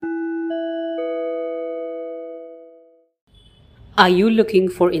Are you looking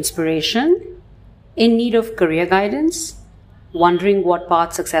for inspiration? In need of career guidance? Wondering what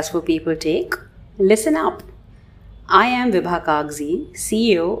path successful people take? Listen up. I am Vibha Kagzi,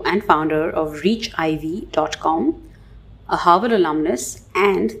 CEO and founder of ReachIV.com, a Harvard alumnus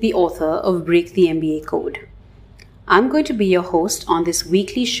and the author of Break the MBA Code. I'm going to be your host on this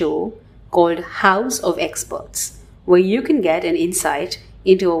weekly show called House of Experts, where you can get an insight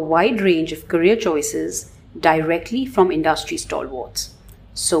into a wide range of career choices directly from industry stalwarts.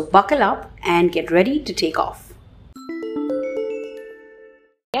 So buckle up and get ready to take off.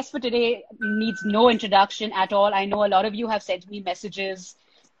 Guest for today needs no introduction at all. I know a lot of you have sent me messages,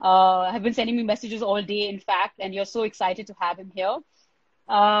 have been sending me messages all day, in fact, and you're so excited to have him here.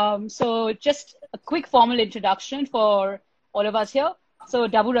 So just a quick formal introduction for all of us here. So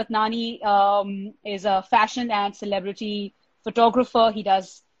Dabu Ratnani is a fashion and celebrity photographer. He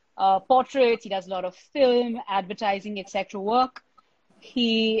does portraits, he does a lot of film, advertising, etc. work.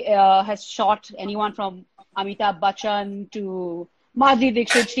 He has shot anyone from Amitabh Bachchan to Madhuri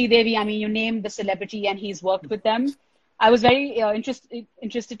Dixit, Sridevi. I mean, you name the celebrity and he's worked with them. I was very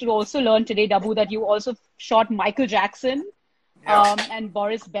interested to also learn today, Dabu, that you also shot Michael Jackson and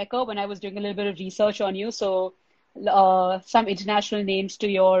Boris Becker when I was doing a little bit of research on you. So some international names to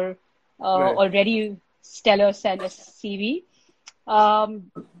your already stellar CV.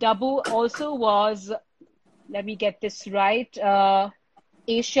 Dabu also was, let me get this right,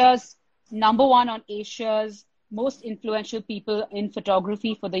 Asia's #1 on Asia's most influential people in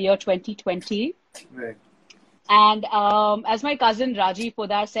photography for the year 2020. Right. And as my cousin Rajiv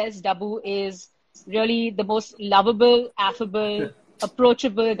Podar says, Dabu is really the most lovable, affable,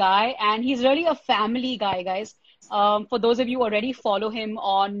 approachable guy. And he's really a family guy, guys. For those of you who already follow him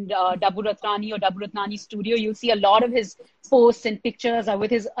on Dabu Ratnani or Dabu Ratnani Studio, you'll see a lot of his posts and pictures are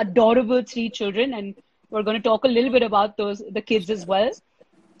with his adorable 3 children. And we're going to talk a little bit about the kids as well.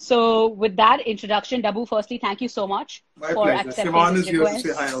 So with that introduction, Dabu, firstly, thank you so much for accepting this request.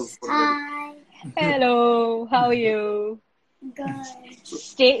 Here to say hi also. Hi. Hello, how are you? Good.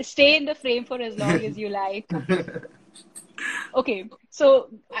 Stay in the frame for as long as you like. Okay, so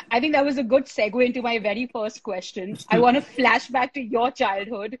I think that was a good segue into my very first question. I want to flash back to your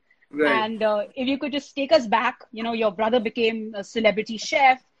childhood. Right. And if you could just take us back, you know, your brother became a celebrity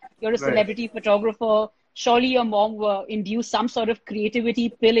chef, you're a celebrity photographer. Surely your mom induced some sort of creativity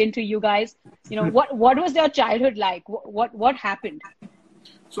pill into you guys. You know, what was your childhood like? What happened?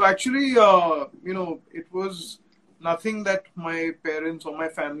 So actually, it was nothing that my parents or my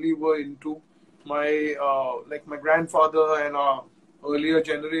family were into. My grandfather and our earlier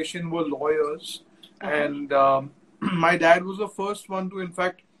generation were lawyers, and my dad was the first one to, in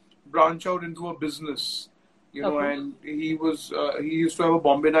fact, branch out into a business. And he used to have a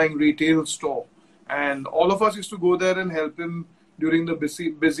Bombay Dyeing retail store, and all of us used to go there and help him during the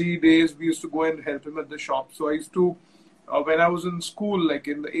busy days. We used to go and help him at the shop. So I used to, when I was in school, like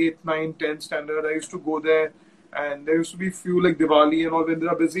in the 8th, 9th, 10th standard, I used to go there, and there used to be few like Diwali and all. When there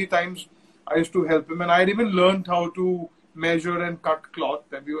are busy times, I used to help him, and I'd even learned how to measure and cut cloth,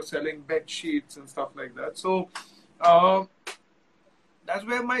 and we were selling bed sheets and stuff like that. So that's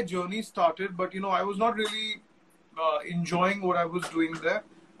where my journey started. But I was not really enjoying what I was doing there,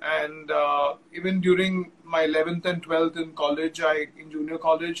 and even during my 11th and 12th in college, in junior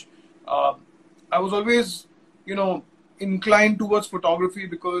college, I was always inclined towards photography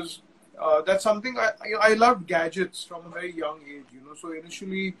because that's something I loved gadgets from a very young age. So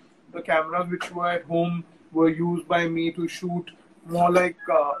initially, the cameras which were at home were used by me to shoot more like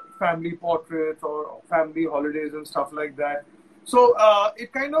family portraits or family holidays and stuff like that. So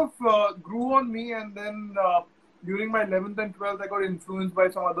it kind of grew on me, and then during my 11th and 12th, I got influenced by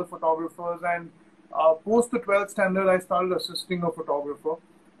some other photographers, and post the 12th standard, I started assisting a photographer,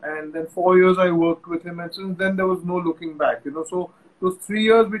 and then 4 years I worked with him, and since then there was no looking back. So those 3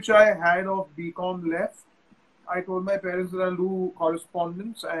 years which I had of BCom left, I told my parents that I'll do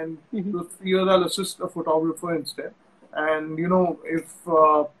correspondence, and those 3 years I'll assist a photographer instead. And if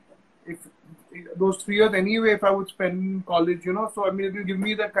those 3 years anyway, if I would spend in college, so I mean, it will give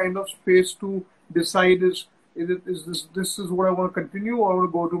me that kind of space to decide is this is what I want to continue, or I want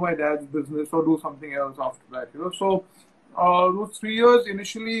to go to my dad's business or do something else after that. So those 3 years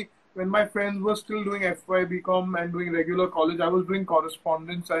initially, when my friends were still doing FY BCom and doing regular college, I was doing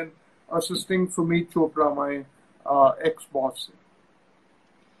correspondence and assisting Sumit Chopra, my ex-boss.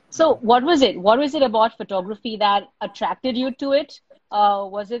 So what was it? What was it about photography that attracted you to it?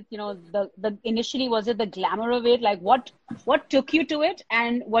 Was it, initially, was it the glamour of it? Like what took you to it,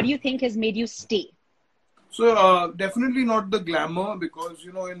 and what do you think has made you stay? So definitely not the glamour, because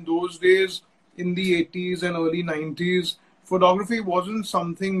in those days, in the 80s and early 90s, photography wasn't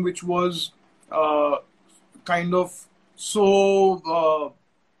something which was kind of so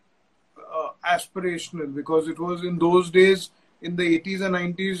aspirational, because it was in those days, in the 80s and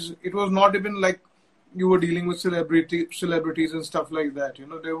 90s, it was not even like you were dealing with celebrities and stuff like that. You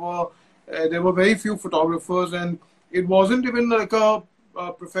know, there were very few photographers, and it wasn't even like a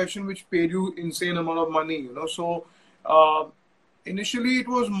profession which paid you insane amount of money. You know, so initially it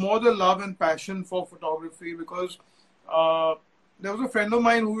was more the love and passion for photography, because there was a friend of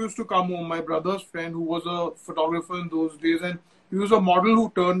mine who used to come home, my brother's friend, who was a photographer in those days, and he was a model who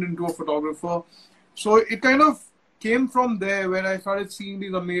turned into a photographer. So it kind of came from there, where I started seeing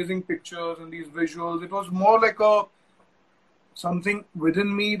these amazing pictures and these visuals. It was more like something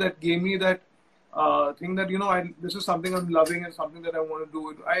within me that gave me that thing that, you know, this is something I'm loving and something that I want to do.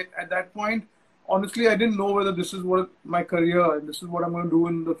 At that point, honestly, I didn't know whether this is what my career and this is what I'm going to do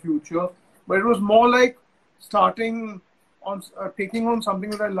in the future. But it was more like starting on taking on something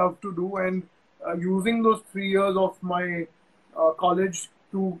that I love to do, and using those 3 years of my college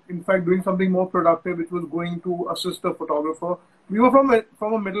to, in fact, doing something more productive, which was going to assist a photographer. We were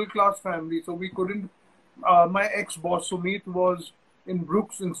from a middle class family, so we couldn't. My ex-boss Sumit was in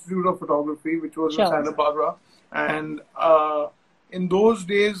Brooks Institute of Photography, which was in Santa Barbara, and in those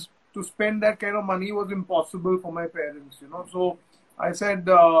days, to spend that kind of money was impossible for my parents. You know, so I said.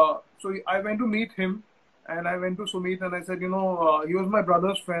 So I went to meet him, and I went to Sumit, and I said, you know, he was my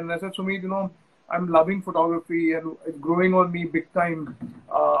brother's friend. I said, Sumit, you know, I'm loving photography and it's growing on me big time.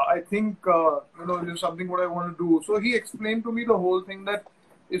 I think, you know, this is something what I want to do. So he explained to me the whole thing, that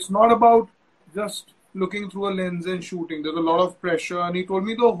it's not about just looking through a lens and shooting. There's a lot of pressure. And he told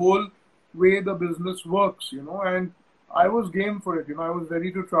me the whole way the business works, you know, and I was game for it. You know, I was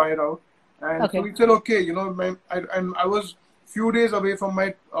ready to try it out. And so he said, okay, you know, I was few days away from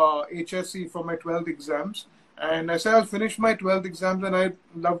my HSC, from my 12th exams. And I said, I'll finish my 12th exams and I'd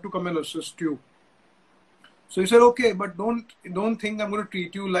love to come and assist you. So he said, okay, but don't think I'm going to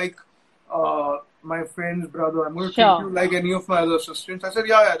treat you like my friend's brother. I'm going to treat you like any of my other assistants. I said,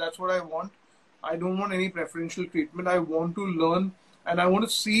 yeah, that's what I want. I don't want any preferential treatment. I want to learn, and I want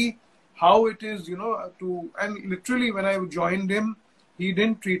to see how it is, you know, and literally when I joined him, he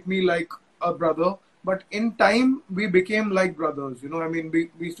didn't treat me like a brother, but in time we became like brothers, you know. I mean,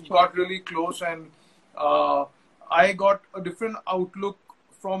 we got really close, and I got a different outlook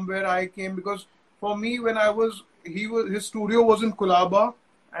from where I came, because for me, when his studio was in Colaba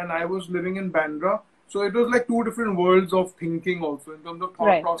and I was living in Bandra. So it was like two different worlds of thinking also, in terms of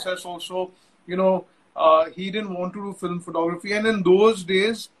thought process also. You know, he didn't want to do film photography. And in those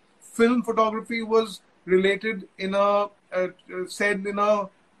days, film photography was related said in a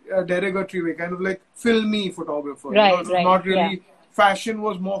derogatory way, kind of like filmy photographer. Right, you know, not really. Fashion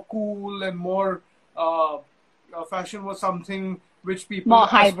was more cool, and more, fashion was something which people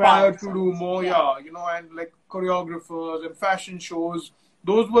aspired to do more, you know, and like choreographers and fashion shows.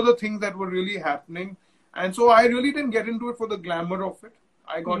 Those were the things that were really happening. And so I really didn't get into it for the glamour of it.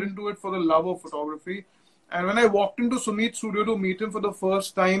 I got into it for the love of photography. And when I walked into Sumit's studio to meet him for the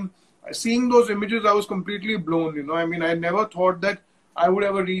first time, seeing those images, I was completely blown, you know. I mean, I never thought that I would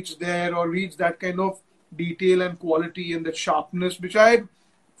ever reach there, or reach that kind of detail and quality and that sharpness, which I had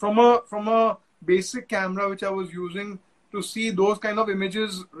from a basic camera which I was using, to see those kind of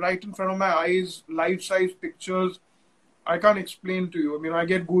images right in front of my eyes, life-size pictures. I can't explain to you. I mean, I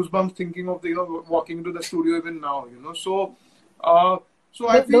get goosebumps thinking of walking into the studio even now, you know. So, so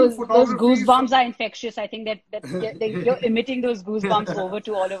I feel those goosebumps are infectious. I think that you're emitting those goosebumps over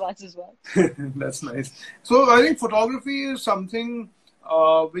to all of us as well. That's nice. So I think photography is something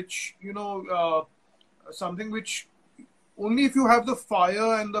which, you know, something which only if you have the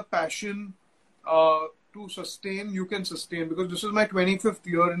fire and the passion to sustain, you can sustain. Because this is my 25th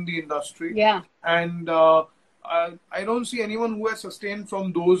year in the industry. Yeah. And I don't see anyone who has sustained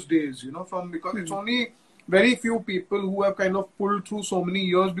from those days, you know, because it's only very few people who have kind of pulled through so many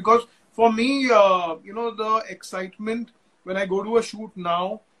years. Because for me, you know, the excitement when I go to a shoot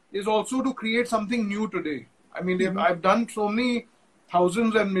now is also to create something new today. I mean, I've done so many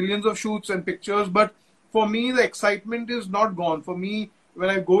thousands and millions of shoots and pictures, but for me, the excitement is not gone. For me, when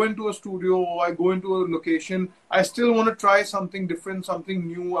I go into a studio or I go into a location, I still want to try something different, something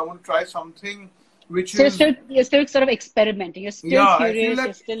new. I want to try something which is... You're still sort of experimenting. You're still curious. I feel that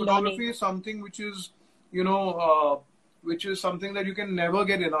you're still photography learning. is something which is, you know, which is something that you can never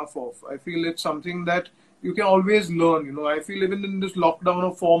get enough of. I feel it's something that you can always learn. You know, I feel even in this lockdown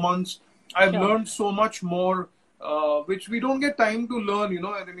of 4 months, I've learned so much more, which we don't get time to learn. You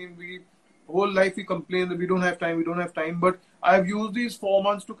know, I mean, whole life we complain that we don't have time, but I've used these 4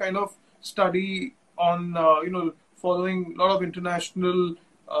 months to kind of study on, you know, following a lot of international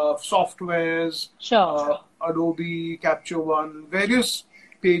softwares, Sure. Adobe, Capture One, various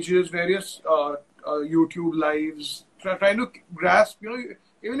pages, various YouTube lives, trying to grasp,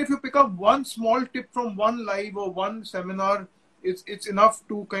 even if you pick up one small tip from one live or one seminar, it's enough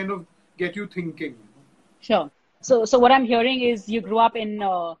to kind of get you thinking. Sure. So what I'm hearing is you grew up in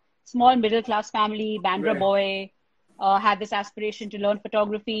a small middle class family, Bandra Right. boy, had this aspiration to learn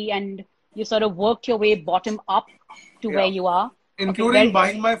photography, and you sort of worked your way bottom up to where Yeah. you are. Including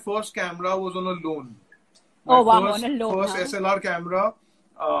buying my first camera was on a loan. My Oh wow, on a loan, first huh? SLR camera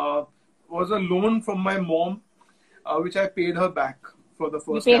was a loan from my mom, which I paid her back for the You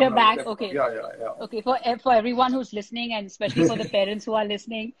first paid her camera. back. Okay. Yeah. Okay, for everyone who's listening, and especially for the parents who are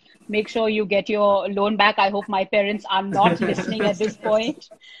listening, make sure you get your loan back. I hope my parents are not listening at this point.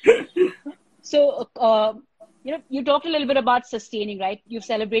 So, you talked a little bit about sustaining, right? You're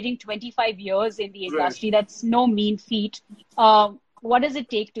celebrating 25 years in the Right. industry. That's no mean feat. What does it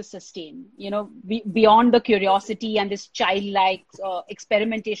take to sustain? Beyond the curiosity and this childlike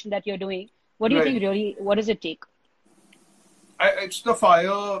experimentation that you're doing, what do you Right. think really, what does it take? It's the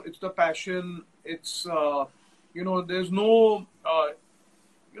fire, it's the passion, it's, there's no,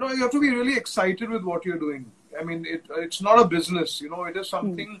 you have to be really excited with what you're doing. I mean, it's not a business, it is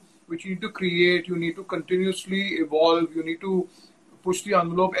something which you need to create, you need to continuously evolve, you need to push the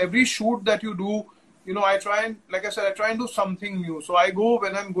envelope. Every shoot that you do, I try and, like I said, I try and do something new. So I go,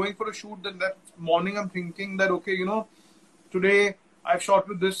 when I'm going for a shoot, then that morning I'm thinking that, okay, today I've shot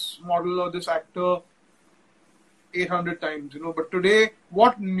with this model or this actor 800 times, but today,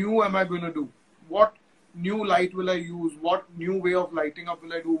 what new am I going to do? What new light will I use? What new way of lighting up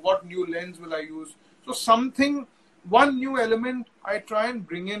will I do? What new lens will I use? So one new element I try and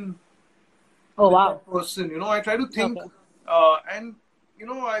bring in Oh, with wow. that person. I try to think, Okay. and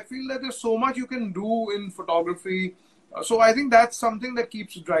I feel that there's so much you can do in photography. So I think that's something that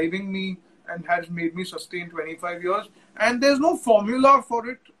keeps driving me and has made me sustain 25 years. And there's no formula for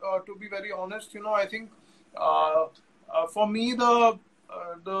it, to be very honest. I think for me,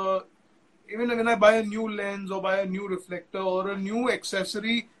 even when I buy a new lens or buy a new reflector or a new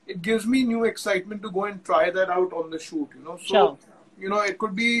accessory, it gives me new excitement to go and try that out on the shoot. So, Sure. it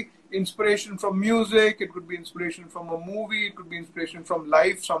could be inspiration from music, it could be inspiration from a movie, it could be inspiration from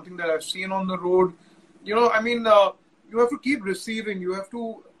life, something that I've seen on the road. You have to keep receiving. You have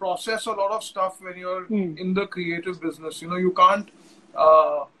to process a lot of stuff when you're in the creative business. You can't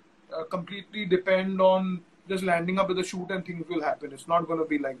completely depend on just landing up with a shoot and things will happen. It's not going to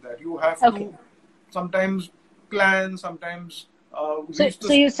be like that. You have to sometimes plan, sometimes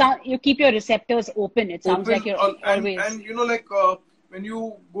you keep your receptors open. It sounds like you're always. And when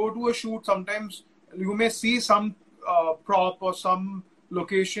you go to a shoot, sometimes you may see some prop or some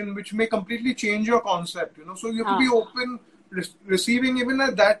location which may completely change your concept. So you have to be open, receiving even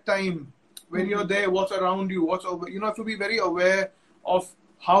at that time when you're there, what's around you, you have to be very aware of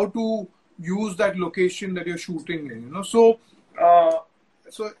how to use that location that you're shooting in. So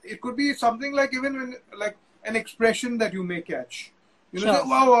it could be something like even when, like an expression that you may catch. Say,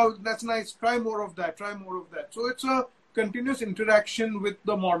 wow, that's nice. Try more of that. So it's a continuous interaction with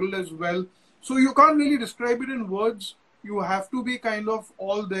the model as well. So you can't really describe it in words. You have to be kind of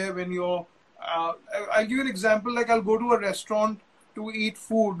all there when you're. I'll give you an example. Like I'll go to a restaurant to eat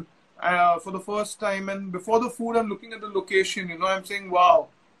food for the first time, and before the food, I'm looking at the location. I'm saying, wow,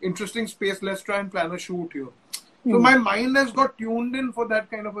 interesting space. Let's try and plan a shoot here. So my mind has got tuned in for that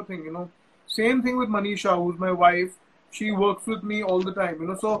kind of a thing. Same thing with Manisha, who's my wife. She works with me all the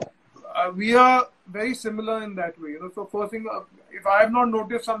time. So we are very similar in that way. So first thing, if I have not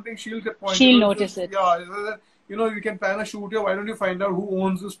noticed something, she'll point. She'll notice it. Yeah. You can plan a shoot here. Why don't you find out who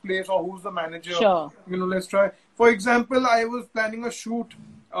owns this place or who's the manager? Sure. Let's try. For example, I was planning a shoot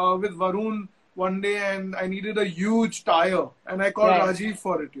with Varun one day, and I needed a huge tire, and I called Rajiv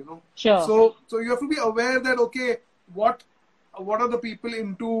for it. Sure. So you have to be aware that okay, what are the people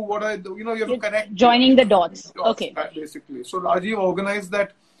into? What are you have to connect. Joining the dots. Okay. Basically, so Rajiv organized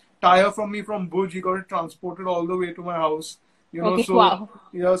that tire from me from Bhuj. He got it transported all the way to my house. Wow.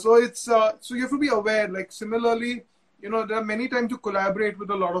 Yeah, so it's so you have to be aware. Like similarly, there are many times to collaborate with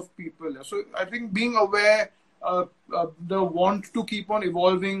a lot of people. So I think being aware, the want to keep on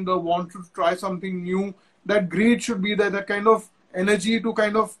evolving, the want to try something new, that greed should be there. That kind of energy to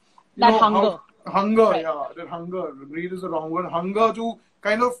kind of hunger. Right. Yeah, that hunger. Greed is the wrong word. Hunger to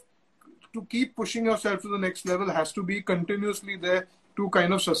kind of to keep pushing yourself to the next level has to be continuously there to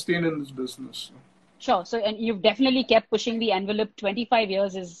kind of sustain in this business. Sure. So, and you've definitely kept pushing the envelope. 25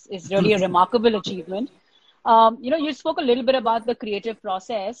 years is really a remarkable achievement. You spoke a little bit about the creative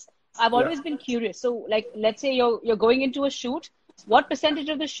process. I've always been curious. So, like, let's say you're going into a shoot. What percentage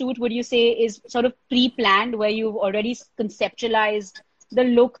of the shoot would you say is sort of pre-planned, where you've already conceptualized the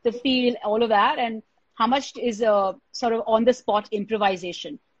look, the feel, all of that, and how much is sort of on-the-spot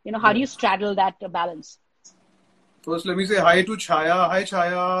improvisation? You know, how do you straddle that balance? First, let me say hi to Chaya. Hi,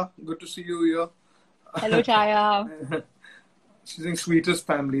 Chaya. Good to see you here. Hello, Chaya. She's in sweetest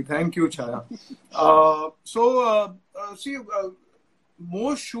family. Thank you, Chaya. See,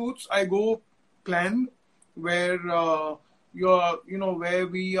 most shoots I go planned, where where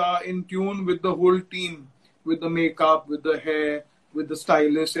we are in tune with the whole team, with the makeup, with the hair, with the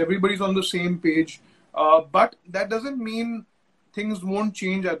stylist. Everybody's on the same page. But that doesn't mean things won't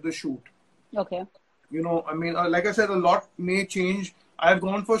change at the shoot. Okay. You know, I mean, like I said, a lot may change. I've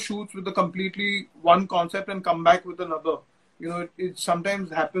gone for shoots with a completely one concept and come back with another. You know, it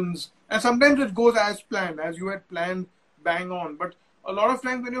sometimes happens, and sometimes it goes as planned, as you had planned, bang on. But a lot of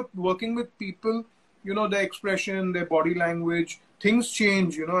times when you're working with people, you know, their expression, their body language, things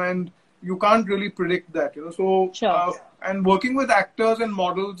change, you know, and you can't really predict that, you know. So, Sure. And working with actors and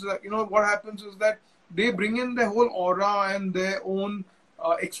models, you know, what happens is that they bring in their whole aura and their own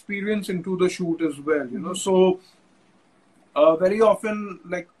experience into the shoot as well, you know. So, very often,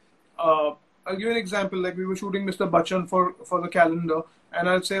 like, I'll give you an example. Like, we were shooting Mr. Bachchan for the calendar, and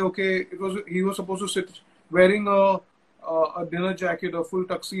I'll say, okay, he was supposed to sit wearing a dinner jacket, a full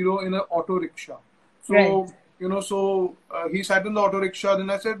tuxedo in an auto rickshaw. So, Right. you know, he sat in the auto rickshaw. Then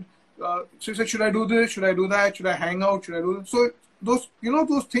I said, she said, should I do this? Should I do that? Should I hang out? Should I do this? So those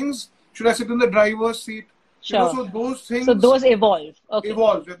things. Should I sit in the driver's seat? Sure. You know, so those things. So those evolve. Okay.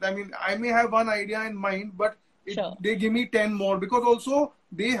 Evolve. I mean, I may have one idea in mind, but they give me 10 more, because also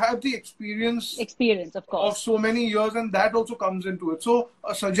they have the experience of course, of so many years, and that also comes into it. So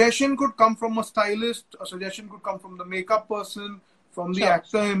a suggestion could come from a stylist, a suggestion could come from the makeup person, from the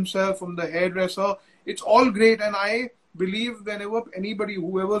actor himself, from the hairdresser. It's all great, and I believe whenever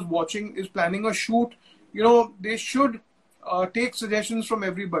whoever's watching is planning a shoot, you know, they should take suggestions from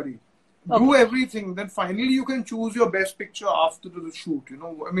everybody. Do everything, then finally you can choose your best picture after the shoot, you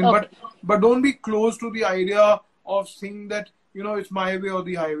know. I mean, but don't be close to the idea of saying that, you know, it's my way or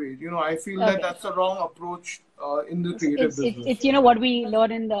the highway. You know, I feel that that's a wrong approach in the creative business. It's you know what we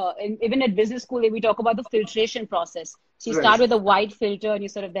learn even at business school, we talk about the filtration process. So you start with a wide filter and you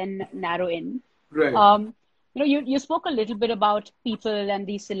sort of then narrow in. Right. You know, you spoke a little bit about people and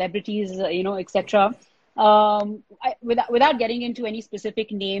these celebrities, you know, etc. Without getting into any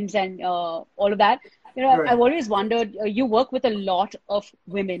specific names and all of that, you know, I've always wondered, you work with a lot of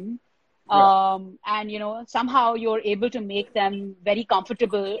women, and, you know, somehow you're able to make them very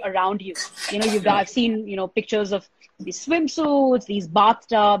comfortable around you. You know, I've seen, you know, pictures of these swimsuits, these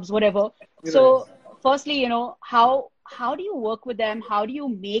bathtubs, whatever. So firstly, you know, how do you work with them? How do you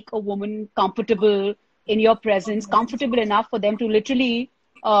make a woman comfortable in your presence, comfortable enough for them to literally,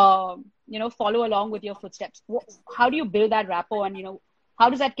 you know, follow along with your footsteps? How do you build that rapport, and, you know, how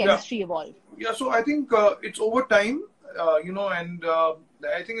does that chemistry evolve? Yeah, so I think it's over time, you know, and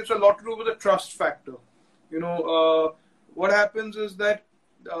I think it's a lot to do with the trust factor. You know, what happens is that,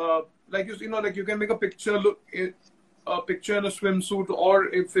 like you know, like you can make a picture in a swimsuit, or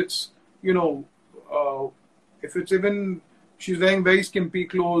if it's, you know, if it's even she's wearing very skimpy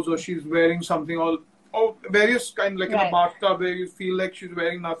clothes, or she's wearing something or various kind, like in a bathtub where you feel like she's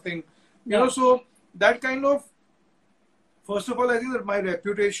wearing nothing. You know, so that kind of, first of all, I think that my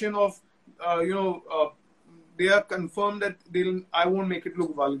reputation of, you know, they are confirmed that I won't make it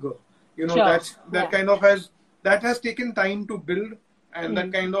look vulgar. You know, that kind of has taken time to build, and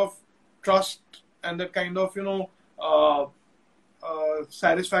that kind of trust and that kind of, you know,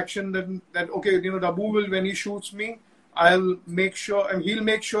 satisfaction that okay, you know, Dabu will, when he shoots me, I'll make sure, and he'll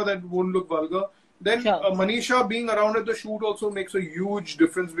make sure that it won't look vulgar. Then Manisha being around at the shoot also makes a huge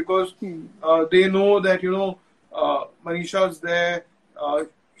difference, because they know that, you know, Manisha's there.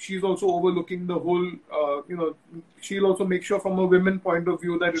 She's also overlooking the whole, you know, she'll also make sure from a women point of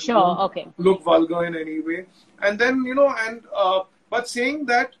view that it won't look vulgar in any way. And then, you know, and but saying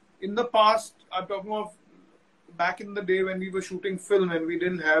that, in the past, I'm talking of back in the day when we were shooting film and we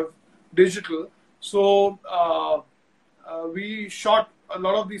didn't have digital. So we shot a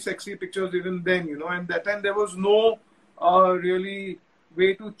lot of these sexy pictures even then, you know, and that time there was no really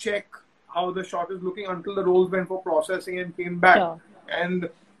way to check how the shot is looking until the rolls went for processing and came back. And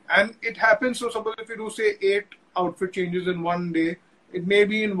it happens. So suppose if you do, say, 8 outfit changes in one day, it may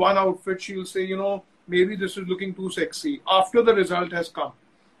be in one outfit she'll say, you know, maybe this is looking too sexy. After the result has come,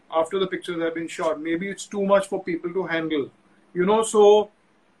 after the pictures have been shot, maybe it's too much for people to handle, you know. So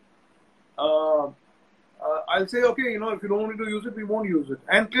I'll say, okay, if you don't want me to use it, we won't use it.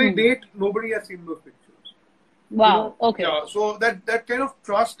 And till date, nobody has seen those pictures. Wow. Okay. Yeah. So that kind of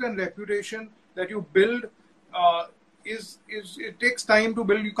trust and reputation that you build is it takes time to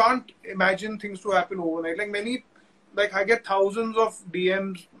build. You can't imagine things to happen overnight. Like I get thousands of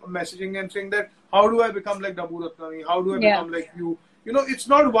DMs messaging and saying that, how do I become like Dabu Ratnani? How do I become like you? It's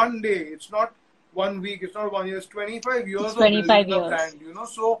not one day. It's not 1 week. It's not 1 year. It's 25 years of building the brand.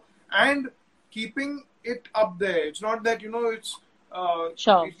 So and keeping it up there. It's not that it's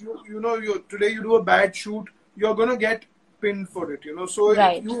sure. If today you do a bad shoot, you're gonna get pinned for it. So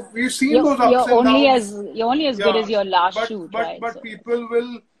right. We've seen those ups and downs. You're only as good as your last shoot, right? But people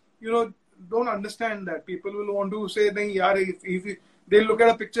will don't understand that. People will want to say, nahi, yaar, if they look at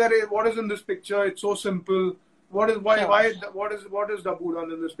a picture, what is in this picture? It's so simple. What is what is Dabu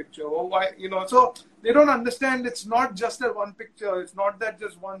done in this picture? Or why so they don't understand. It's not just that one picture. It's not that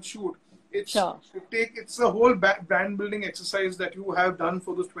just one shoot. It's it's a whole brand building exercise that you have done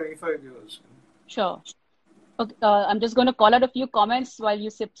for those 25 years. Sure. Okay, I'm just going to call out a few comments while you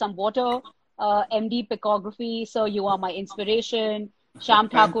sip some water. MD Picography, sir, you are my inspiration.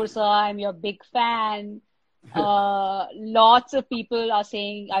 Shyam Thakur, sir, I'm your big fan. Lots of people are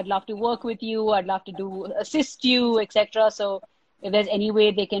saying, I'd love to work with you. I'd love to assist you, etc. So if there's any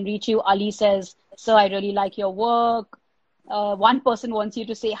way they can reach you. Ali says, sir, I really like your work. One person wants you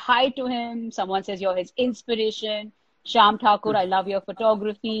to say hi to him. Someone says you're his inspiration. Shyam Thakur, I love your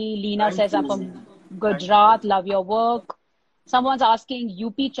photography. Leena says, I'm from Gujarat, love your work. Someone's asking,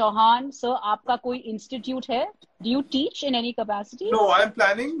 UP Chauhan, sir, aapka koi institute hai? Do you teach in any capacity? No, I'm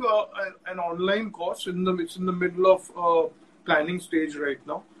planning an online course. It's in the middle of planning stage right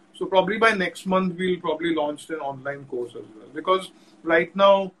now. So probably by next month, we'll probably launch an online course as well. Because right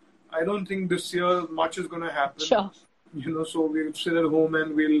now, I don't think this year much is going to happen. Sure. So we'll sit at home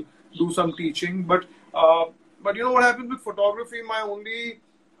and we'll do some teaching. But what happens with photography, my only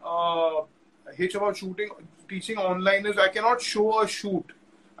hitch about teaching online is I cannot show a shoot.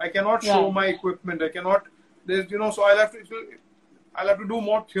 I cannot show my equipment. I cannot, so I'll have to do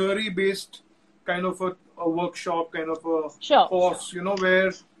more theory-based kind of a workshop, kind of a course,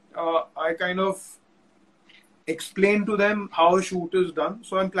 where I kind of explain to them how a shoot is done.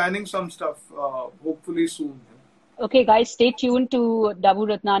 So I'm planning some stuff, hopefully soon. Okay, guys, stay tuned to Dabu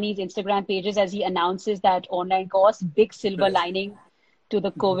Ratnani's Instagram pages as he announces that online course, big silver lining to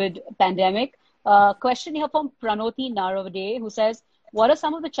the COVID pandemic. Question here from Pranoti Naravade, who says, what are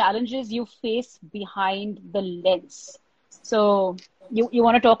some of the challenges you face behind the lens? So you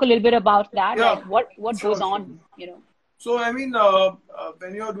want to talk a little bit about that? Yeah. Like what goes on, So, I mean,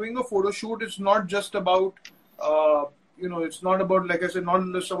 when you're doing a photo shoot, it's not just about, it's not about, like I said, not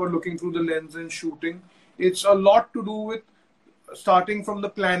just about looking through the lens and shooting. It's a lot to do with starting from the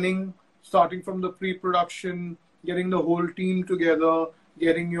planning, starting from the pre-production, getting the whole team together,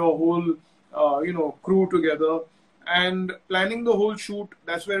 getting your whole, crew together, and planning the whole shoot.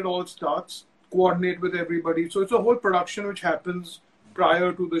 That's where it all starts. Coordinate with everybody. So it's a whole production which happens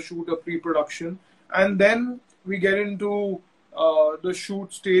prior to the shoot, a pre-production, and then we get into the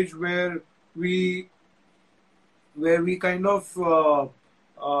shoot stage where we kind of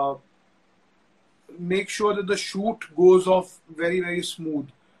make sure that the shoot goes off very, very smooth.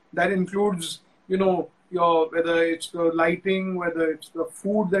 That includes, whether it's the lighting, whether it's the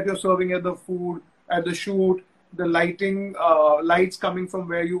food that you're serving at the shoot, the lighting, lights coming from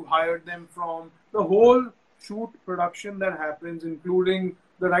where you hired them from, the whole shoot production that happens, including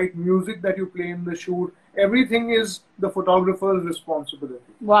the right music that you play in the shoot. Everything is the photographer's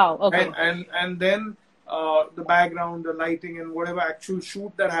responsibility. Wow. Okay. And then the background, the lighting, and whatever actual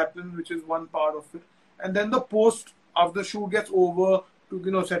shoot that happens, which is one part of it. And then the post of the shoot gets over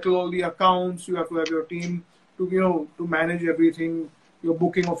to settle all the accounts. You have to have your team to manage everything, your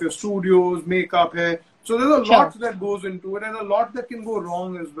booking of your studios, makeup, hair. So there's a lot that goes into it, and a lot that can go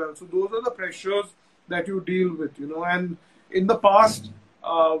wrong as well. So those are the pressures that you deal with, And in the past,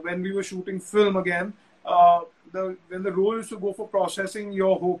 when we were shooting film again, when the roll used to go for processing,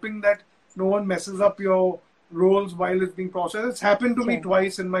 you're hoping that no one messes up your rolls while it's being processed. It's happened to me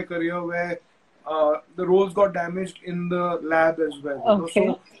twice in my career where the rolls got damaged in the lab as well. Okay.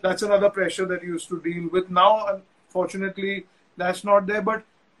 So that's another pressure that you used to deal with. Now, unfortunately, that's not there. But,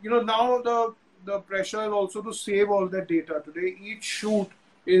 now the pressure is also to save all that data. Today, each shoot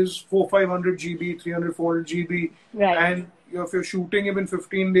is 400-500 GB, 300-400 GB. Right. And if you're shooting even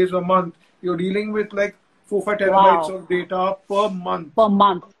 15 days a month, you're dealing with like 4-5 terabytes of data per month. Per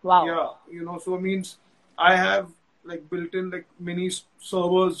month. Wow. Yeah. So it means I have like built-in like mini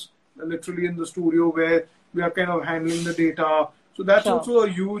servers literally in the studio where we are kind of handling the data. So So that's Sure. also a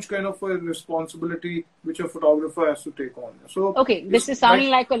huge kind of a responsibility which a photographer has to take on. So Okay, this is sounding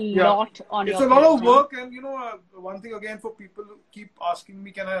like a lot on it's your a lot plate, of huh? work, and one thing again, for people who keep asking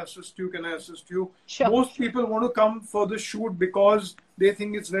me, can I assist you? Can I assist you? Sure. Most people want to come for the shoot because they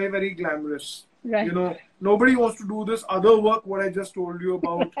think it's very, very glamorous. Right. Nobody wants to do this other work, what I just told you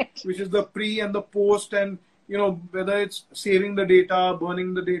about, Right. which is the pre and the post, and whether it's saving the data,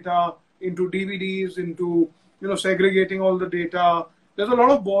 burning the data into DVDs, into segregating all the data. There's a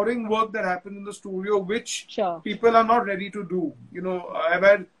lot of boring work that happens in the studio, which Sure. people are not ready to do. I've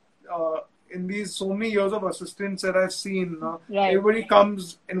had in these so many years of assistants that I've seen, Right. everybody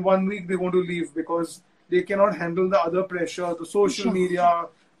comes in 1 week, they want to leave because they cannot handle the other pressure, the social Sure. media,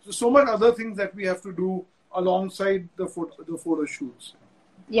 so much other things that we have to do alongside the photo shoots.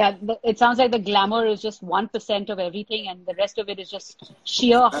 Yeah, it sounds like the glamour is just 1% of everything, and the rest of it is just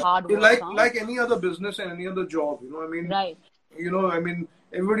sheer hard work. Like any other business and any other job, Right.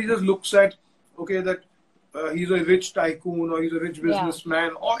 Everybody just looks at, okay, that he's a rich tycoon or he's a rich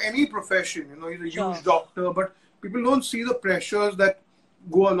businessman or any profession, he's a Sure. huge doctor, but people don't see the pressures that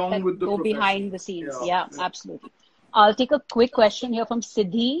go along with the go profession. behind the scenes. Yeah, absolutely. I'll take a quick question here from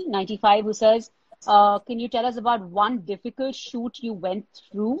Siddhi, 95, who says, can you tell us about one difficult shoot you went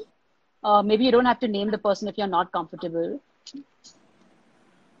through? Maybe you don't have to name the person if you're not comfortable.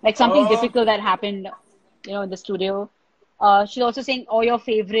 Like something difficult that happened, in the studio. She's also saying, your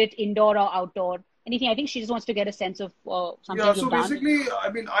favorite indoor or outdoor. Anything. I think she just wants to get a sense of something you've done. Basically,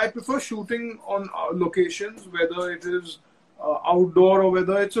 I prefer shooting on locations, whether it is outdoor or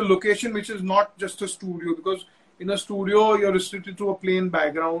whether it's a location which is not just a studio, because in a studio, you're restricted to a plain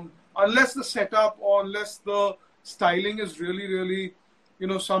background. Unless the setup or unless the styling is really, really,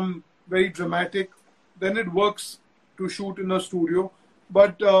 some very dramatic, then it works to shoot in a studio.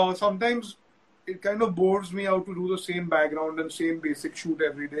 But sometimes it kind of bores me out to do the same background and same basic shoot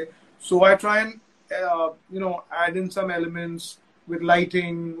every day. So I try and, add in some elements with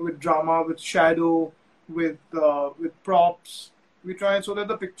lighting, with drama, with shadow, with props. We try and so that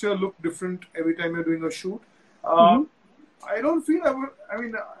the picture look different every time you're doing a shoot. I don't feel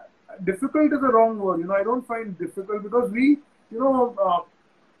difficult is the wrong word. I don't find difficult because we,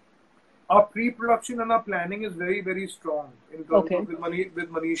 our pre-production and our planning is very, very strong in terms of with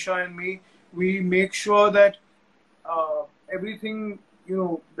Manisha and me. We make sure that everything,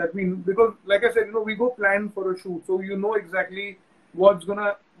 that because like I said, we go plan for a shoot, so exactly what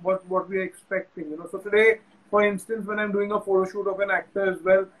we are expecting. So today, for instance, when I'm doing a photo shoot of an actor as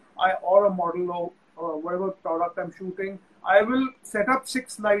well, or a model or whatever product I'm shooting, I will set up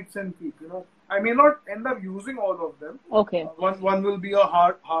 6 lights and keep, I may not end up using all of them. Okay. One will be a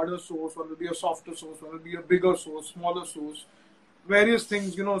harder source, one will be a softer source, one will be a bigger source, smaller source, various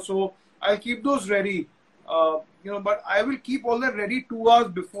things, so I'll keep those ready, but I will keep all that ready 2 hours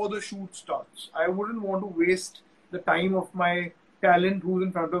before the shoot starts. I wouldn't want to waste the time of my talent who's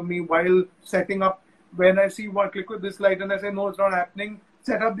in front of me while setting up. When I see one, click with this light and I say, no, it's not happening,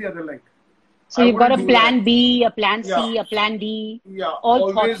 set up the other light. So you've got a plan B, a plan C, a plan D. Yeah,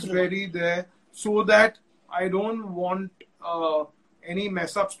 all always ready there so that I don't want any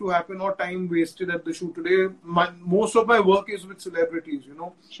mess ups to happen or time wasted at the shoot. Today, most of my work is with celebrities,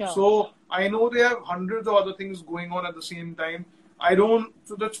 Sure. So I know they have hundreds of other things going on at the same time.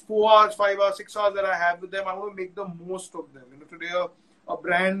 So that's 4 hours, 5 hours, 6 hours that I have with them. I want to make the most of them. Today a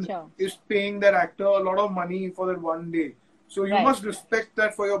brand is paying their actor a lot of money for that one day. So you must respect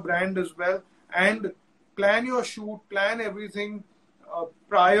that for your brand as well. And plan your shoot, plan everything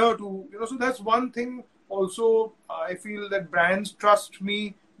prior to, so that's one thing also. I feel that brands trust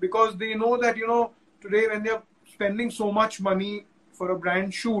me because they know that, today when they're spending so much money for a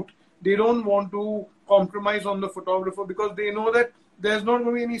brand shoot, they don't want to compromise on the photographer because they know that there's not going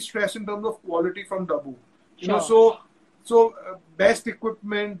to be any stress in terms of quality from Dabu. So best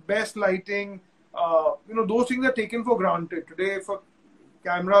equipment, best lighting, those things are taken for granted. Today, for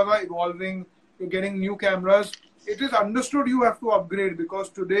cameras are evolving, you're getting new cameras. It is understood you have to upgrade because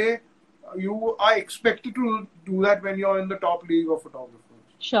today you are expected to do that when you're in the top league of photographers.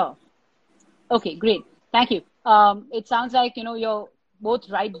 Sure. Okay, great. Thank you. It sounds like, you're both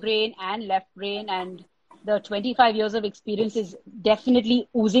right brain and left brain, and the 25 years of experience is definitely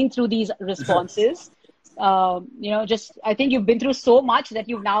oozing through these responses. I think you've been through so much that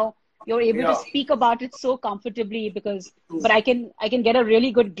you're able to speak about it so comfortably but I can get a really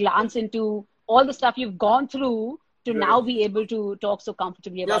good glance into all the stuff you've gone through to now be able to talk so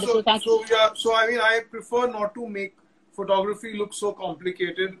comfortably about it. So thank you. So I prefer not to make photography look so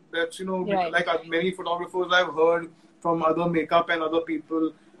complicated. That's, like many photographers I've heard from other makeup and other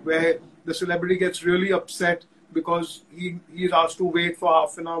people where the celebrity gets really upset because he's asked to wait for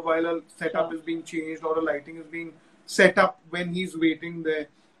half an hour while a setup is being changed or a lighting is being set up when he's waiting there.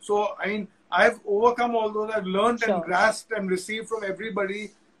 So, I mean, I've overcome all those. I've learned and grasped and received from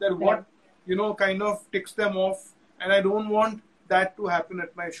everybody that what, kind of ticks them off. And I don't want that to happen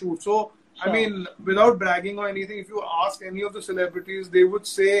at my shoot. So, I mean, without bragging or anything, if you ask any of the celebrities, they would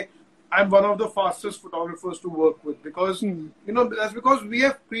say I'm one of the fastest photographers to work with because, that's because we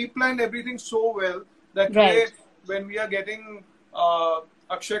have pre-planned everything so well that today, when we are getting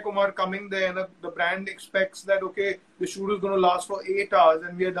Akshay Kumar coming there and the brand expects that, okay, the shoot is going to last for 8 hours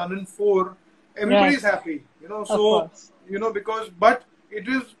and we are done in 4, everybody's happy, because, but it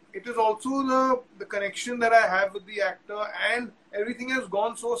is also the connection that I have with the actor, and everything has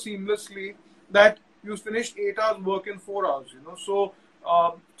gone so seamlessly that you finished 8 hours work in 4 hours, So,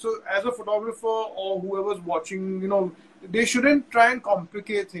 so as a photographer or whoever's watching, they shouldn't try and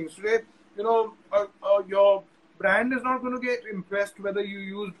complicate things. Today, your brand is not going to get impressed whether you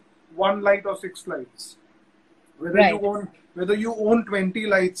used 1 light or 6 lights. Whether you own 20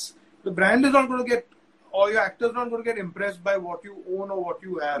 lights, the brand is not going to get, or your actor is not going to get impressed by what you own or what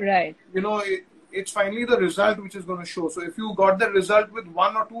you have. Right. It's finally the result which is going to show. So if you got the result with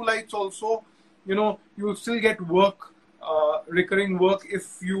 1 or 2 lights also, you'll still get work, recurring work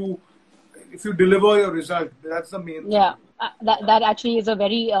if you deliver your result. That's the main thing. Yeah. That actually is a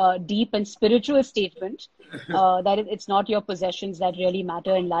very deep and spiritual statement. That it's not your possessions that really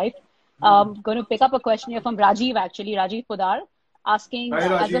matter in life. I'm going to pick up a question here from Rajiv, actually, Rajiv Podar, asking, Hi,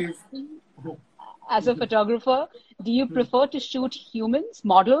 Rajiv. As a photographer, do you prefer to shoot humans,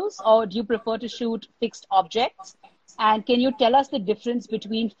 models, or do you prefer to shoot fixed objects? And can you tell us the difference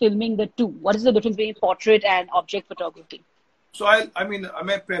between filming the two? What is the difference between portrait and object photography? So, I mean,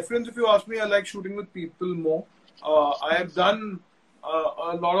 my preference, if you ask me, I like shooting with people more. I have done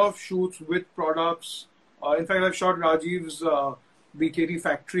a lot of shoots with products. In fact, I've shot Rajiv's BKT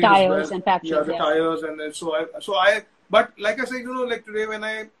factory tires as well. And factories, the tires, and but like I said, like today when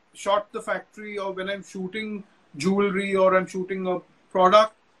I shot the factory or when I'm shooting jewelry or I'm shooting a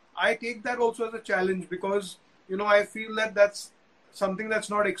product, I take that also as a challenge because I feel that that's something that's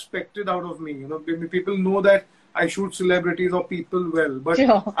not expected out of me. People know that I shoot celebrities or people well, but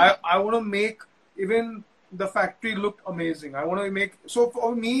I want to make even the factory looked amazing. I want to make, so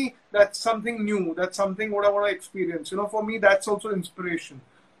for me, that's something new. That's something what I want to experience. For me, that's also inspiration.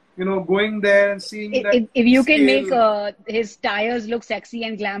 Going there and seeing that. If you can make his tires look sexy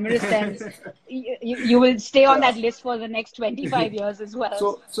and glamorous, then you will stay on that list for the next 25 years as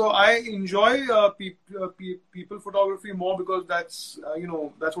well. So I enjoy people photography more because that's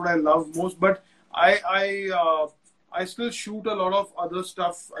that's what I love most. But I still shoot a lot of other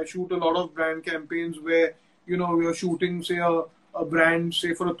stuff. I shoot a lot of brand campaigns where, we are shooting, say, a brand,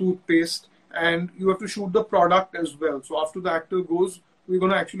 say, for a toothpaste, and you have to shoot the product as well. So after the actor goes, we're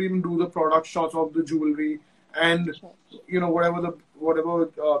going to actually even do the product shots of the jewelry and, whatever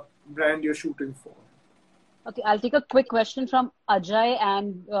brand you're shooting for. Okay, I'll take a quick question from Ajay,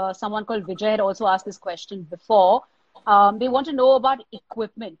 and someone called Vijay had also asked this question before. They want to know about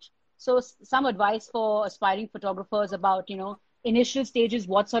equipment. So some advice for aspiring photographers about, initial stages,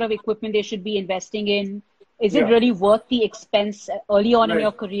 what sort of equipment they should be investing in. Is it really worth the expense early on in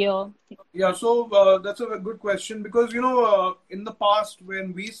your career? Yeah, so that's a good question because, in the past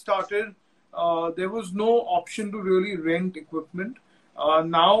when we started, there was no option to really rent equipment.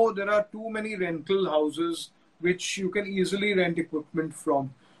 Now there are too many rental houses which you can easily rent equipment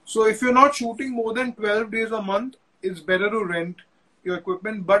from. So if you're not shooting more than 12 days a month, it's better to rent your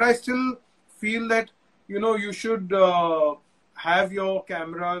equipment. But I still feel that, you should have your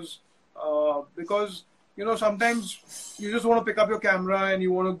cameras because, sometimes you just want to pick up your camera and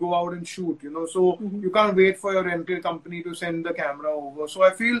you want to go out and shoot, so you can't wait for your rental company to send the camera over. So I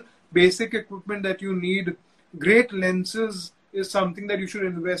feel basic equipment that you need, great lenses is something that you should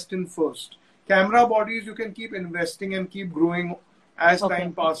invest in first. Camera bodies, you can keep investing and keep growing as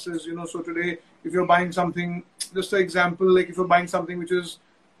time passes, so today, if you're buying something, just an example, like if you're buying something which is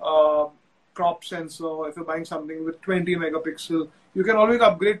crop sensor, if you're buying something with 20 megapixel, you can always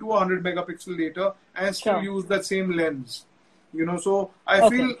upgrade to 100 megapixel later and still use that same lens. So I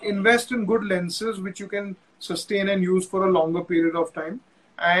feel invest in good lenses which you can sustain and use for a longer period of time,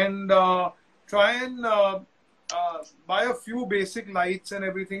 and try and buy a few basic lights and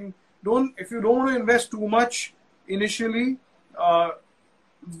everything. If you don't want to invest too much initially,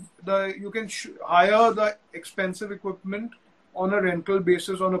 you can hire the expensive equipment on a rental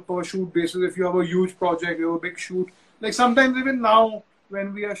basis, on a per shoot basis. If you have a huge project, you have a big shoot. Like sometimes even now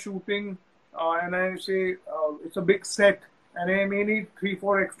when we are shooting and I say it's a big set and I may need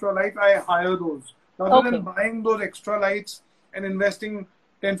 3-4 extra lights, I hire those. Rather Okay. than buying those extra lights and investing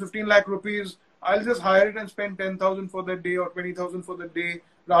 10-15 lakh rupees, I'll just hire it and spend 10,000 for that day or 20,000 for the day,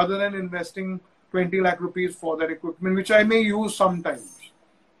 rather than investing 20 lakh rupees for that equipment, which I may use sometimes.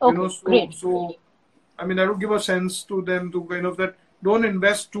 Okay, great. So I mean, that would give a sense to them to kind of that don't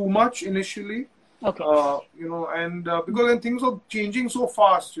invest too much initially. Okay. And because then things are changing so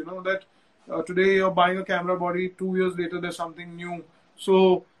fast, that today you're buying a camera body, 2 years later there's something new.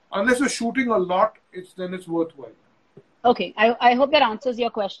 So unless you're shooting a lot, then it's worthwhile. Okay, I hope that answers your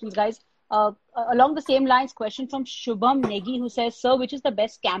questions, guys. Along the same lines, question from Shubham Negi, who says, "Sir, which is the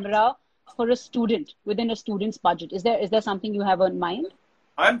best camera for a student within a student's budget? Is there something you have in mind?"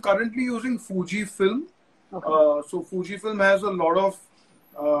 I'm currently using Fujifilm. Okay. So Fujifilm has a lot of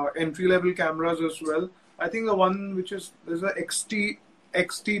entry-level cameras as well. I think the one there's a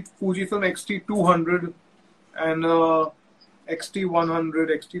Fujifilm XT200 and XT100,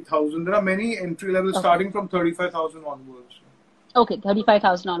 XT1000. There are many entry-level starting from 35,000 onwards. Okay,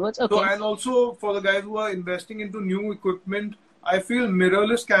 35,000 onwards. Okay. So, and also for the guys who are investing into new equipment, I feel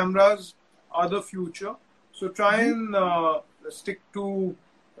mirrorless cameras are the future. So try and stick to,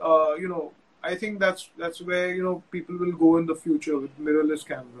 I think that's where, people will go in the future with mirrorless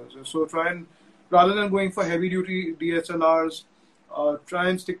cameras. So try and, rather than going for heavy duty DSLRs, try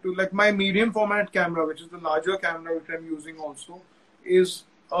and stick to, like, my medium format camera, which is the larger camera which I'm using also, is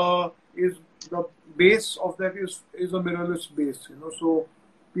the base of that is a mirrorless base, so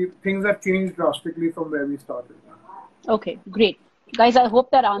things have changed drastically from where we started. Okay, great. Guys, I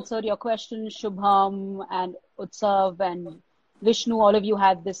hope that answered your question. Shubham and Utsav and Vishnu, all of you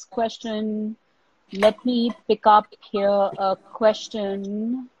had this question. Let me pick up here a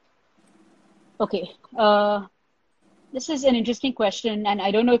question. Okay, this is an interesting question, and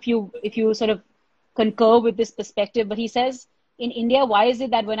I don't know if you sort of concur with this perspective, but he says, in India, why is it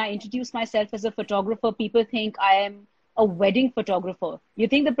that when I introduce myself as a photographer, people think I am a wedding photographer? You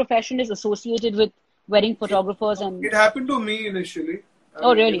think the profession is associated with wedding photographers? And it happened to me initially.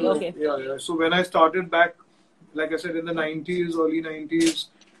 Really? Okay. Yeah. So when I started back, like I said, in the 90s, early 90s,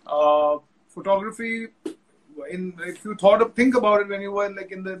 photography, if you think about it, when you were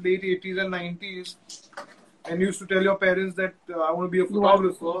like in the late 80s and 90s, and you used to tell your parents that I want to be a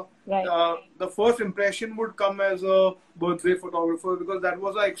photographer, right. The first impression would come as a birthday photographer, because that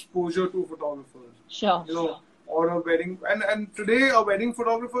was our exposure to photographers. Sure. Or a wedding. And today, a wedding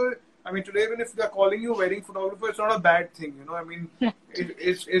photographer, today, even if they're calling you a wedding photographer, it's not a bad thing.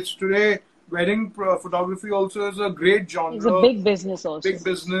 It's today, wedding photography also is a great genre. It's a big business also. Big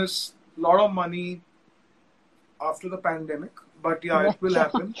business, a lot of money after the pandemic. But yeah, it will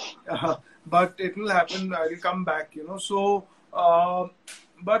happen. But it will happen. It will come back, So,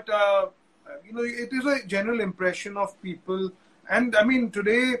 it is a general impression of people. And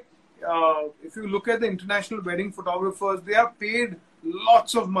today, if you look at the international wedding photographers, they are paid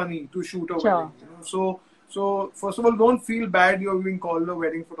lots of money to shoot a wedding. So first of all, don't feel bad you're being called a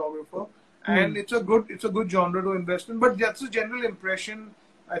wedding photographer. And it's a good genre to invest in. But that's a general impression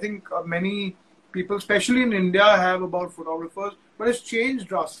I think many people, especially in India, have about photographers. But it's changed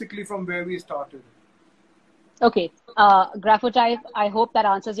drastically from where we started. Okay. Graphotype, I hope that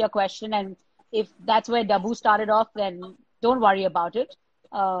answers your question. And if that's where Dabu started off, then don't worry about it.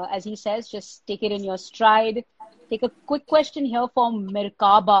 As he says, just take it in your stride. Take a quick question here from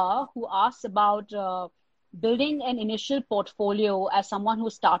Mirkaba, who asks about building an initial portfolio as someone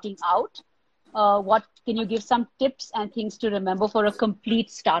who's starting out. What can you give some tips and things to remember for a complete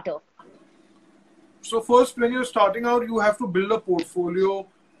starter? So first, when you're starting out, you have to build a portfolio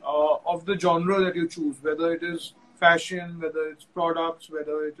of the genre that you choose, whether it is fashion, whether it's products,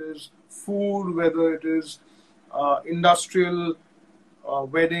 whether it is food, whether it is industrial,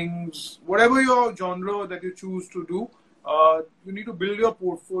 weddings, whatever your genre that you choose to do, you need to build your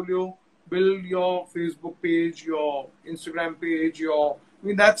portfolio, build your Facebook page, your Instagram page,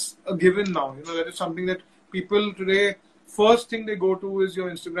 that's a given now. That is something that people today, first thing they go to is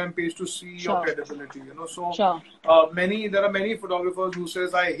your Instagram page to see your credibility. So there are many photographers who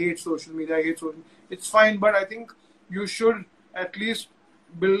says, I hate social media, It's fine, but I think you should at least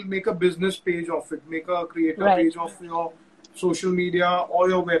make a business page of it, make a creator page of your social media or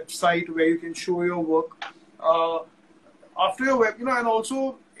your website where you can show your work. After your web, and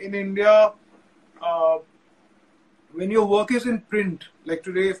also in India, when your work is in print, like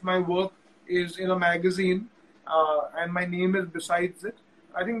today, if my work is in a magazine and my name is besides it,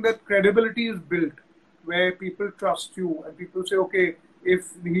 I think that credibility is built where people trust you and people say, okay,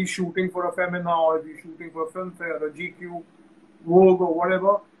 if he's shooting for a Femina or if he's shooting for a Filmfare or a GQ, Vogue or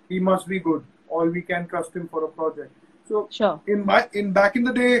whatever, he must be good, or we can trust him for a project. So back in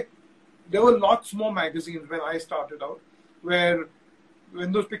the day, there were lots more magazines when I started out, where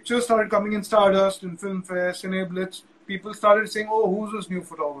when those pictures started coming in Stardust, in Filmfare, Cineblitz, people started saying, "Oh, who's this new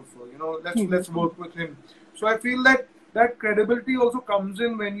photographer? You know, let's work with him." So I feel that that credibility also comes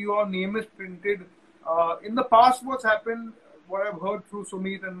in when your name is printed. In the past, what's happened, what I've heard through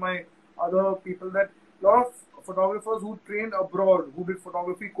Sumit and my other people, that a lot of photographers who trained abroad, who did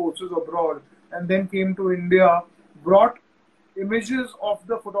photography courses abroad, and then came to India, brought images of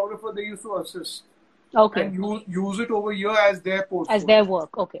the photographer they used to assist. Okay. And use it over here as their portfolio. As their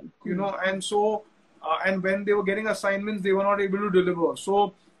work, okay. You know, and so, and when they were getting assignments, they were not able to deliver.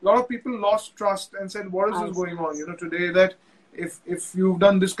 So a lot of people lost trust and said, what is this going on? You know, today that if you've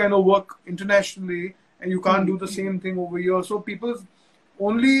done this kind of work internationally and you can't do the same thing over here. So people,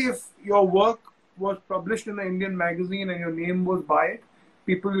 only if your work was published in an Indian magazine and your name was by it,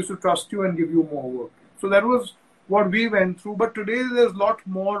 people used to trust you and give you more work. So that was what we went through. But today there's a lot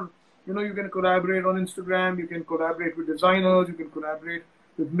more. You know, you can collaborate on Instagram, you can collaborate with designers, you can collaborate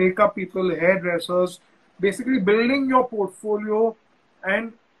with makeup people, hairdressers, basically building your portfolio.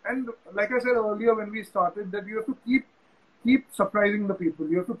 And like I said earlier when we started, that you have to keep surprising the people.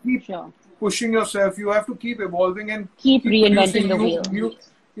 You have to keep pushing yourself. You have to keep evolving and keep reinventing the wheel.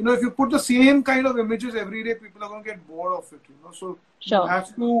 You know, if you put the same kind of images every day, people are going to get bored of it. You know, so you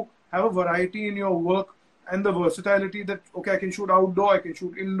have to have a variety in your work. And the versatility that, okay, I can shoot outdoor, I can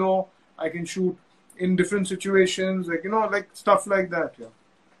shoot indoor, I can shoot in different situations, like, you know, like stuff like that. Yeah.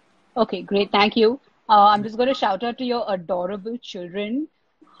 Okay, great. Thank you. I'm just going to shout out to your adorable children.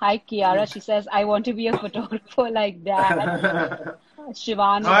 Hi, Kiara. She says, I want to be a photographer like that.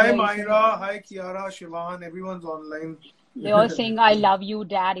 Shivan. Hi, Myra. Hi, Kiara, Shivan. Everyone's online. They're all saying, I love you,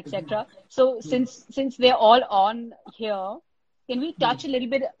 Dad, etc. So since they're all on here, can we touch a little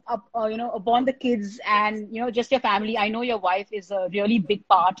bit upon the kids and, you know, just your family? I know your wife is a really big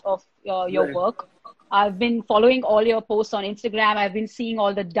part of your work. I've been following all your posts on Instagram. I've been seeing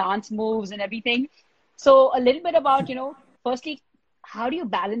all the dance moves and everything. So a little bit about, you know, firstly, how do you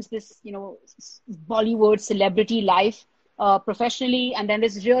balance this, you know, Bollywood celebrity life professionally, and then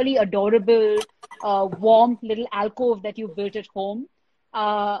this really adorable, warm little alcove that you built at home?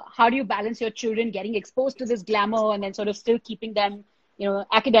 How do you balance your children getting exposed to this glamour and then sort of still keeping them, you know,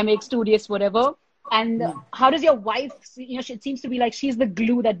 academic, studious, whatever? And how does your wife, you know, it seems to be like she's the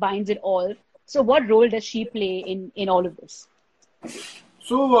glue that binds it all. So what role does she play in all of this?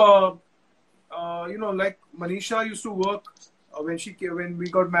 So, you know, like Manisha used to work when we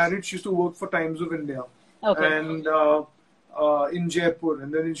got married, she used to work for Times of India. Okay. And in Jaipur.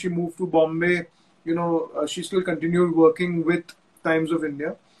 And then she moved to Bombay. You know, she still continued working with Times of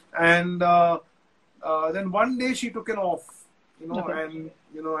India, and then one day she took an off, you know,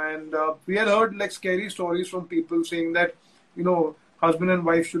 and we had heard like scary stories from people saying that, you know, husband and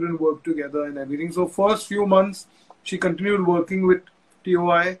wife shouldn't work together and everything. So first few months she continued working with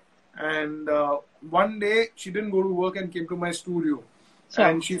TOI, and one day she didn't go to work and came to my studio,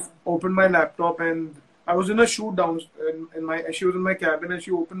 and she opened my laptop, and I was in a shoot down she was in my cabin, and she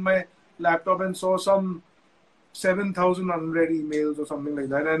opened my laptop and saw some 7,000 unread emails or something like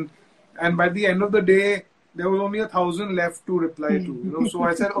that, and by the end of the day there was only 1,000 left to reply to, you know. So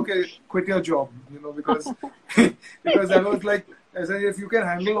I said, okay, quit your job, you know, because I was like, I said, if you can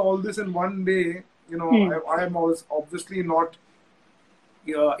handle all this in one day, you know, I am obviously not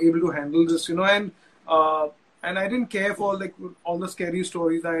able to handle this, you know, and I didn't care for like all the scary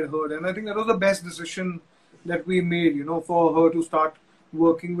stories I had heard, and I think that was the best decision that we made, you know, for her to start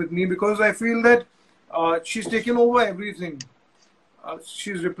working with me, because I feel that she's taken over everything.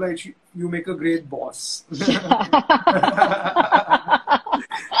 She's replied, you make a great boss.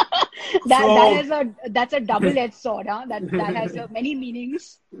 That's a double-edged sword, huh? That has many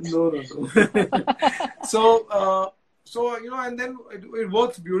meanings. No. So you know, and then it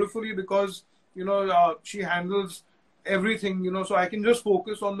works beautifully because, you know, she handles everything, you know, so I can just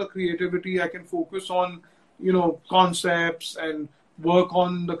focus on the creativity. I can focus on, you know, concepts and work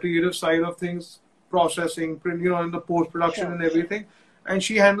on the creative side of things, processing, you know, and the post-production and everything. And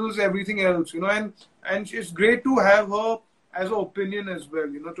she handles everything else, you know, and it's great to have her as an opinion as well.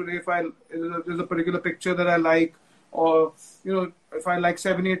 You know, today if there's a particular picture that I like, or, you know, if I like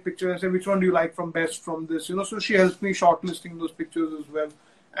 7-8 pictures, I say, which one do you like best from this? You know, so she helps me shortlisting those pictures as well.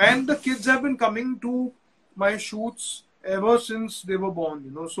 And the kids have been coming to my shoots ever since they were born,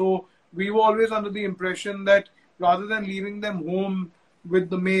 you know. So we were always under the impression that rather than leaving them home with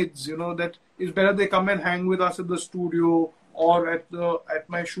the maids, you know, that it's better they come and hang with us at the studio or at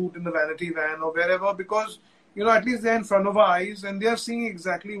my shoot in the vanity van or wherever, because, you know, at least they're in front of our eyes and they're seeing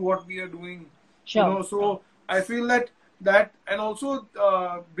exactly what we are doing. Sure. You know, so I feel that and also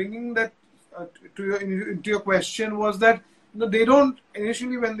bringing that to your question was that they don't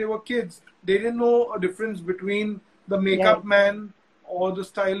initially when they were kids they didn't know a difference between the makeup man or the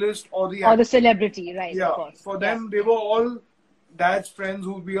stylist or the actor. Or the celebrity, right? Yeah, of course. For them they were all dad's friends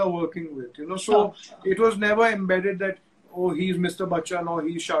who we are working with, So it was never embedded that he's Mr. Bachchan or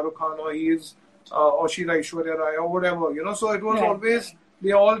he's Shah Rukh Khan or he is or she's Aishwarya Rai or whatever, So it was always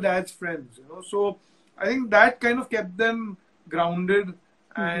they're all dad's friends, So I think that kind of kept them grounded,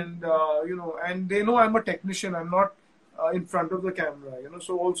 and and they know I'm a technician. I'm not in front of the camera,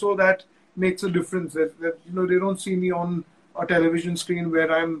 So also that makes a difference. That they don't see me on a television screen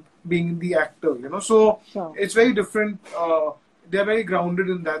where I'm being the actor, So it's very different. They're very grounded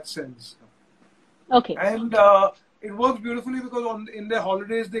in that sense. Okay. And it works beautifully because in their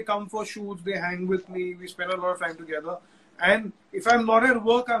holidays they come for shoots, they hang with me, we spend a lot of time together. And if I'm not at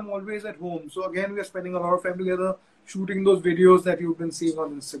work, I'm always at home. So again, we're spending a lot of time together shooting those videos that you've been seeing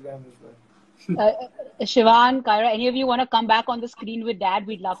on Instagram as well. Shivan, Kyra, any of you want to come back on the screen with Dad?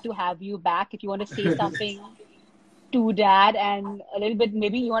 We'd love to have you back. If you want to say something to Dad and a little bit,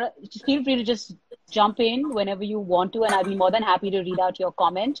 maybe you want to, just feel free to just jump in whenever you want to, and I'll be more than happy to read out your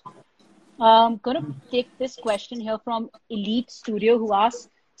comment. I'm going to take this question here from Elite Studio, who asks,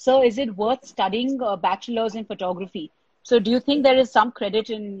 "Sir, is it worth studying a bachelor's in photography?" So do you think there is some credit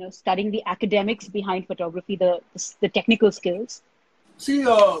in studying the academics behind photography, the technical skills? See,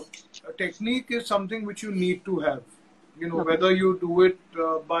 technique is something which you need to have. Whether you do it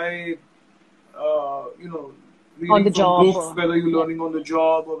by, reading on the from job, books, whether you're learning on the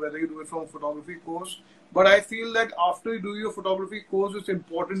job, or whether you do it from a photography course. But I feel that after you do your photography course, it's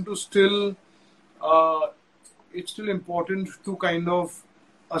important to still kind of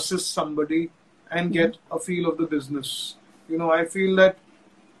assist somebody and get a feel of the business. I feel that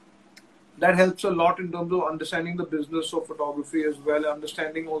helps a lot in terms of understanding the business of photography as well,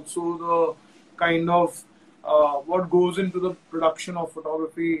 understanding also the kind of what goes into the production of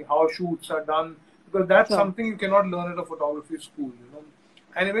photography, how shoots are done, because that's something you cannot learn at a photography school,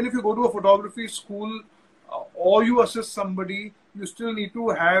 And even if you go to a photography school or you assist somebody, you still need to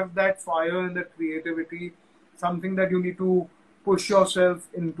have that fire and that creativity, something that you need to push yourself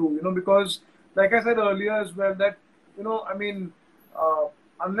into, because like I said earlier as well, that,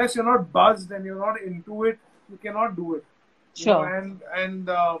 unless you're not buzzed and you're not into it, you cannot do it. And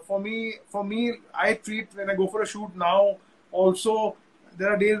for me, I treat, when I go for a shoot now, also, there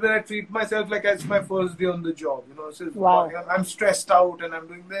are days where I treat myself like it's my first day on the job. I'm stressed out and I'm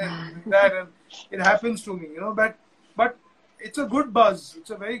doing this, doing that, and it happens to me. But it's a good buzz. It's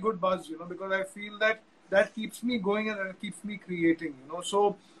a very good buzz. Because I feel that keeps me going and it keeps me creating.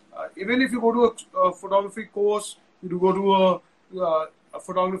 So even if you go to a photography course, you go to a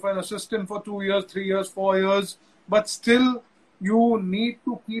photographer and assistant for 2 years, 3 years, 4 years, but still you need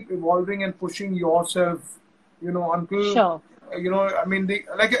to keep evolving and pushing yourself. Until.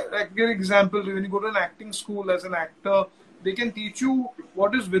 Like an example, when you go to an acting school as an actor, they can teach you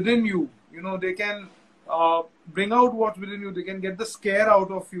what is within you. They can bring out what's within you. They can get the scare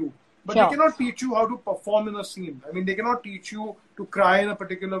out of you. But they cannot teach you how to perform in a scene. They cannot teach you to cry in a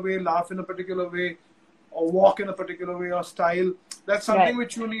particular way, laugh in a particular way, or walk in a particular way or style. That's something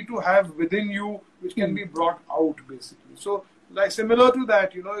which you need to have within you, which can be brought out, basically. So, like similar to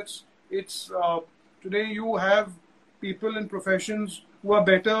that, it's today you have people in professions who are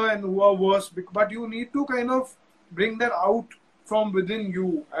better and who are worse, but you need to kind of bring that out from within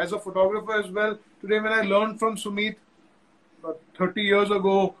you as a photographer as well. Today, when I learned from Sumit 30 years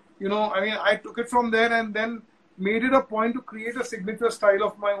ago, I took it from there and then made it a point to create a signature style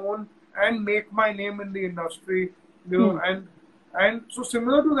of my own and make my name in the industry, and so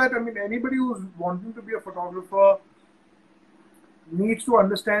similar to that, anybody who's wanting to be a photographer needs to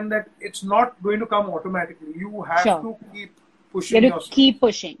understand that it's not going to come automatically. You have to keep pushing yourself. Keep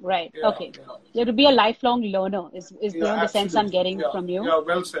pushing, right? Okay. You have to be a lifelong learner. Is the sense I'm getting from you? Yeah,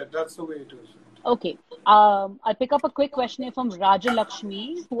 well said. That's the way it is. Okay. I'll pick up a quick question here from Raja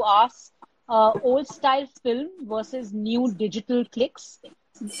Lakshmi, who asks, old style film versus new digital clicks.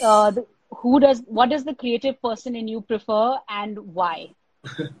 What does the creative person in you prefer and why?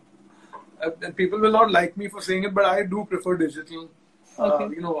 People will not like me for saying it, but I do prefer digital.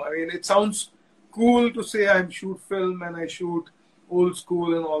 Okay. It sounds cool to say I shoot film and I shoot old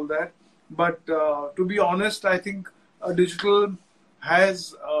school and all that. But to be honest, I think digital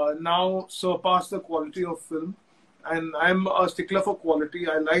has now surpassed the quality of film. And I'm a stickler for quality.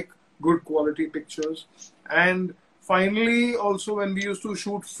 I like good quality pictures. And finally, also when we used to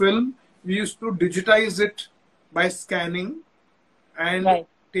shoot film, we used to digitize it by scanning. And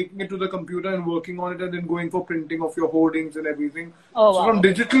taking it to the computer and working on it and then going for printing of your hoardings and everything. Oh, So wow. from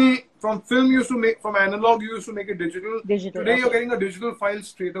digital, from film you used to make, from analog you used to make it digital. Digital, Today you're okay. getting a digital file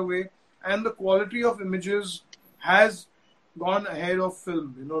straight away, and the quality of images has gone ahead of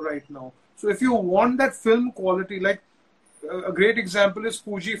film, right now. So if you want that film quality, like a great example is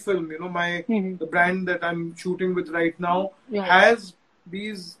Fujifilm, the brand that I'm shooting with right now, Right. has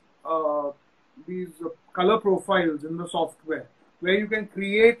these color profiles in the software where you can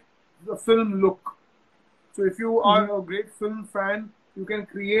create the film look. So if you are a great film fan, you can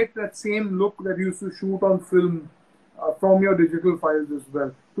create that same look that you used to shoot on film from your digital files as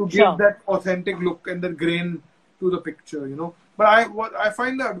well, to give Sure. that authentic look and the grain to the picture, But I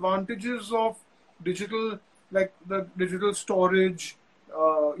find the advantages of digital, like the digital storage,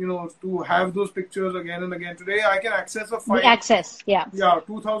 to have those pictures again and again. Today I can access a file. The access, yeah. Yeah,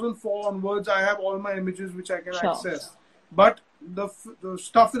 2004 onwards, I have all my images which I can Sure. access. But the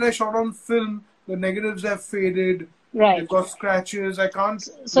stuff that I shot on film, the negatives have faded. Right. They've got scratches. I can't.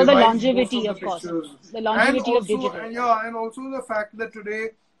 So the revise longevity, most of the course. pictures. The longevity and of digital. And also the fact that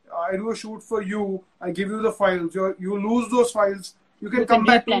today I do a shoot for you. I give you the files. You lose those files. You can come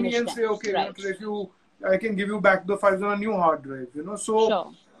back to me and replenish say, them. okay, Right. today I can give you back the files on a new hard drive. So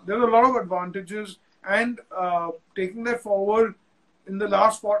Sure. there are a lot of advantages. And taking that forward, in the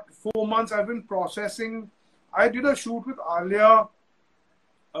last 4 months, I've been processing. I did a shoot with Alia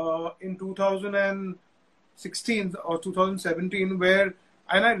in 2016 or 2017,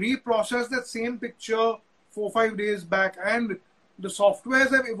 and I reprocessed that same picture 4-5 days back, and the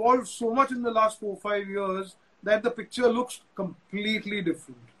softwares have evolved so much in the last 4-5 years that the picture looks completely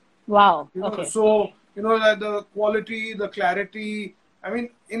different. Wow. Okay. So that the quality, the clarity. I mean,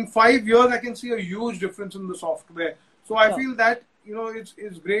 in 5 years, I can see a huge difference in the software. So I feel that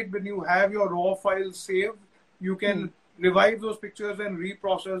it's great when you have your raw files saved. You can revive those pictures and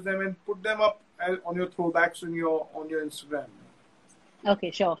reprocess them and put them up on your throwbacks on your Instagram.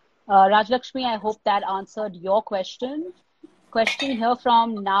 Okay, sure. Rajlakshmi, I hope that answered your question. Question here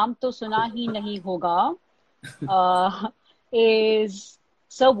from Naam To Suna Hi Nahi Hoga is,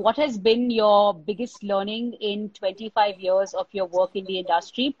 sir, what has been your biggest learning in 25 years of your work in the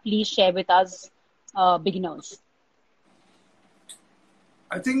industry? Please share with us, beginners.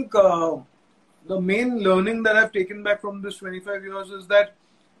 I think the main learning that I've taken back from this 25 years is that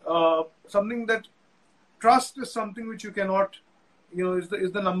something that trust is something which you cannot, is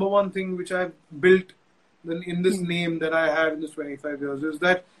the number one thing which I've built in this name that I had in this 25 years, is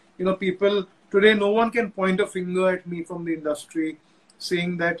that, people today, no one can point a finger at me from the industry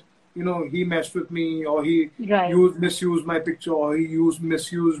saying that, he messed with me, or he misused my picture, or he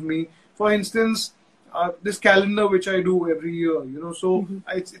misused me. For instance, this calendar which I do every year, so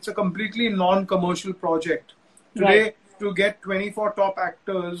it's a completely non-commercial project. Today, to get 24 top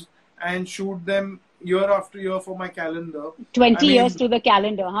actors and shoot them year after year for my calendar. 20 years to the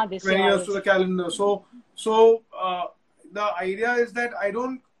calendar, huh? This 20 years to the calendar. So the idea is that I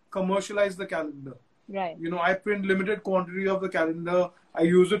don't commercialize the calendar. Right. I print limited quantity of the calendar. I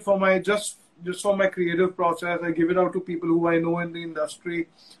use it for my just for my creative process. I give it out to people who I know in the industry.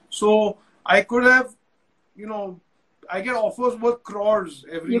 So I could have, I get offers worth crores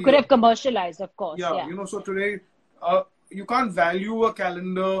every year. You could have commercialized, of course. Yeah. So today, you can't value a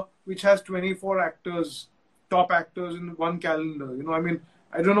calendar which has 24 actors, top actors in one calendar.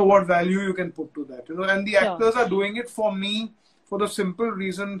 I don't know what value you can put to that. And the actors are doing it for me for the simple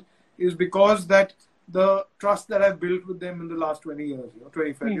reason is because that the trust that I've built with them in the last 20 years,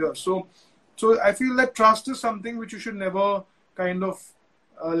 25 years. So I feel that trust is something which you should never kind of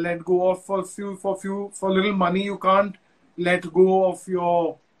let go of for little money. You can't let go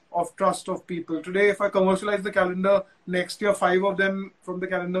of trust of people. Today, if I commercialize the calendar, next year 5 of them from the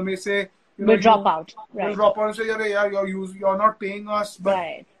calendar may say, will drop out. Right. Will drop out and say, you're not paying us,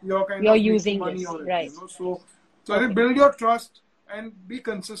 but you're using money this. on it. Right. So I build your trust and be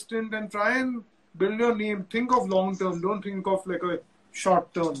consistent and try and build your name. Think of long term. Don't think of like a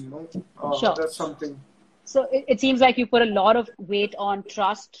short term. Sure. That's something. So it seems like you put a lot of weight on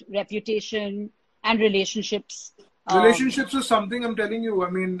trust, reputation, and relationships. Relationships is something I'm telling you.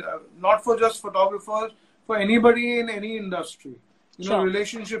 Not for just photographers, for anybody in any industry.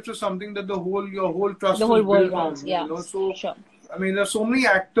 Relationships is something that your whole trust the whole is world built on. runs. Yeah. So, sure. There's so many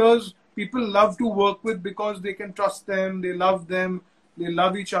actors people love to work with because they can trust them, they love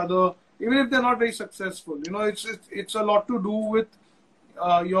each other, even if they're not very successful. It's a lot to do with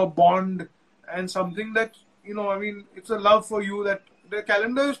your bond and something that, it's a love for you that the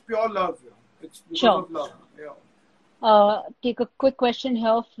calendar is pure love. It's because of love. Yeah. Take a quick question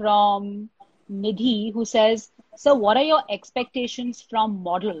here from Nidhi, who says, So what are your expectations from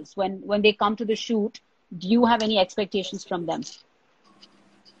models when they come to the shoot? Do you have any expectations from them?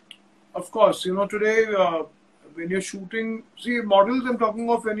 Of course, today when you're shooting, see models. I'm talking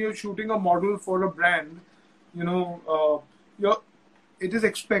of when you're shooting a model for a brand. It is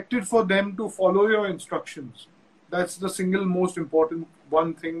expected for them to follow your instructions. That's the single most important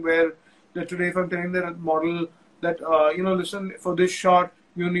one thing. Where that today, if I'm telling that model that listen, for this shot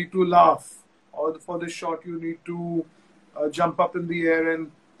you need to laugh, or for this shot you need to jump up in the air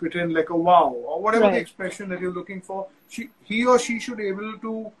and pretend like a wow, or whatever the expression that you're looking for. He or she should be able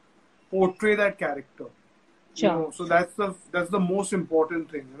to portray that character. Sure. So that's the most important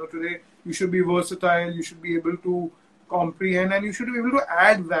thing. Today you should be versatile. You should be able to comprehend, and you should be able to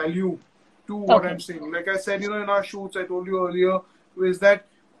add value to what I'm saying. Like I said, in our shoots, I told you earlier, is that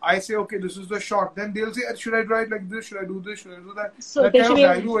I say, okay, this is the shot. Then they'll say, should I write like this? Should I do this? Should I do that? So that they should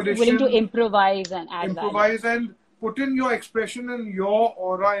be willing to improvise and add value. And put in your expression and your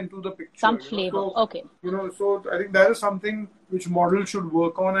aura into the picture. Some flavor. So I think that is something which models should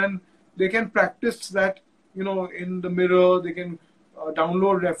work on, and they can practice that, in the mirror. They can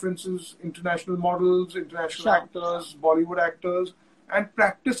download references, international models, international actors, Bollywood actors, and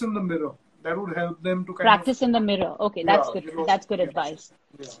practice in the mirror. That would help them to practice in the mirror. Okay, that's good. That's good advice.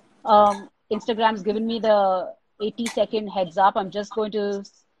 Yeah. Instagram's given me the 80-second heads up. I'm just going to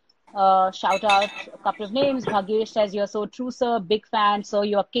shout out a couple of names. Bhagesh says, "You're so true, sir. Big fan. So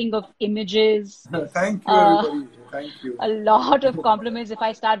you're king of images." Thank you, everybody. Thank you. A lot of compliments. If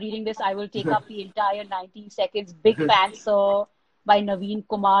I start reading this, I will take up the entire 90 seconds. Big fan, sir. By Naveen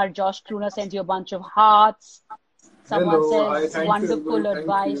Kumar. Josh Kruna sends you a bunch of hearts. Someone says, wonderful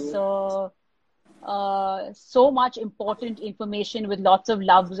advice, sir. So much important information with lots of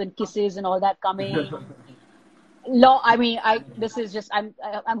loves and kisses and all that coming. This is just, I'm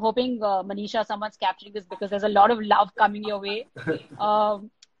hoping, Manisha, someone's capturing this because there's a lot of love coming your way.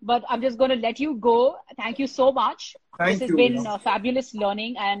 But I'm just going to let you go. Thank you so much. This has been fabulous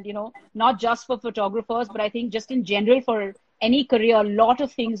learning, and, not just for photographers, but I think just in general for any career, a lot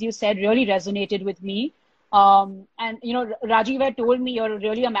of things you said really resonated with me. And, Rajiv had told me you're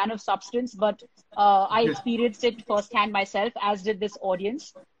really a man of substance, but I experienced it firsthand myself, as did this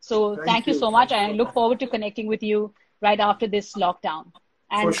audience. So thank you so much. And I look forward to connecting with you right after this lockdown.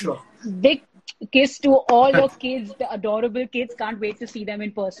 And for sure. Big kiss to all your kids, the adorable kids. Can't wait to see them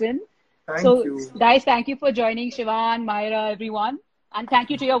in person. Thank you. Guys, thank you for joining, Shivan, Myra, everyone. And thank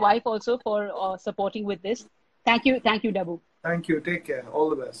you to your wife also for supporting with this. Thank you, Dabu. Thank you. Take care. All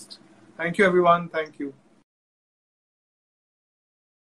the best. Thank you, everyone. Thank you.